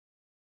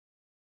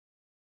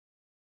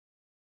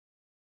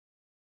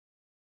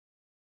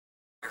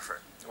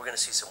We're going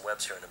to see some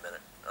webs here in a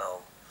minute.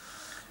 Oh,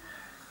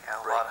 Yeah,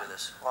 a break lot, with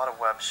us. a lot of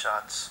web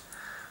shots.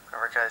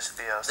 Remember, guys,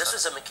 This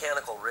is a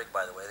mechanical rig,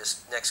 by the way.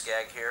 This next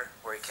gag here,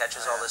 where he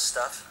catches all this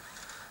stuff,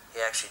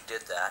 he actually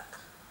did that.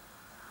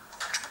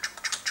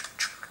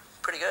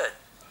 Pretty good.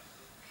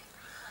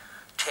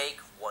 Take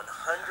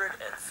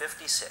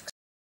 156.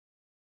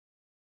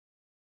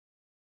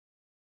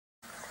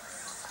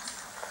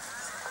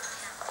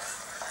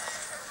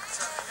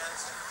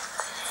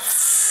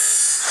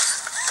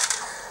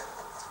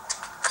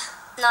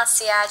 Not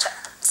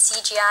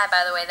CGI,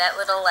 by the way. That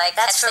little like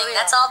That's catch for thing. real.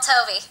 That's all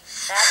Toby.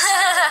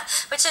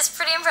 That's Which is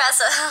pretty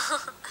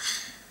impressive.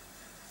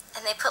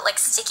 And they put like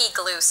sticky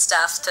glue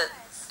stuff to,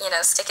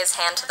 stick his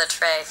hand to the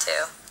tray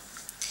too.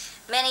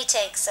 many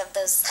takes of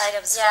those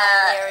items flying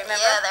there,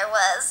 remember? Yeah, there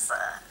was.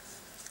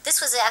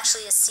 This was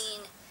actually a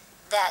scene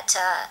that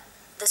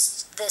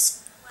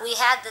we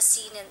had the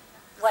scene in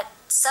what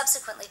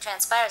subsequently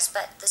transpires,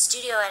 but the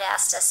studio had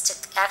asked us to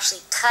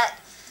actually cut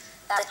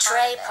the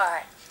tray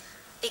part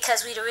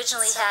because we'd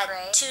originally had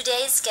 2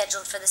 days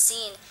scheduled for the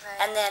scene,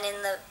 and then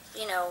in the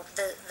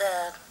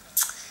the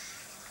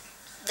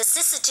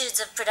vicissitudes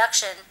of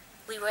production,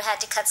 we had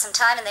to cut some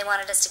time, and they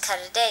wanted us to cut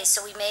it a day,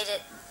 so we made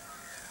it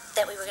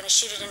that we were going to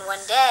shoot it in 1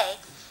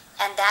 day,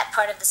 and that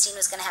part of the scene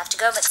was going to have to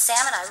go. But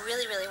Sam and I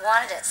really, really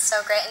wanted it.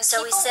 So great. And so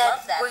we people said,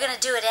 love that. we're going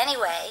to do it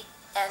anyway.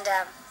 And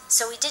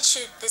so we did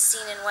shoot this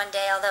scene in 1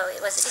 day, although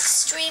it was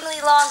extremely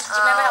long. Do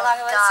you remember how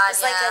long it was? God,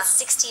 it was like a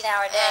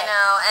 16-hour day. I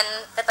know.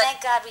 But thank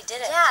God we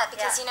did it. Yeah,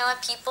 because you know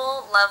what?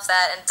 People love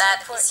that, and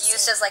that important is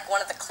used scene. as like one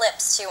of the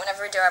clips too.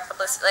 Whenever we do our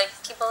publicity, like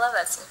people love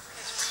that scene.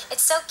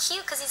 It's so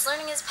cute because he's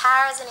learning his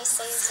powers and he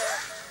saves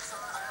her.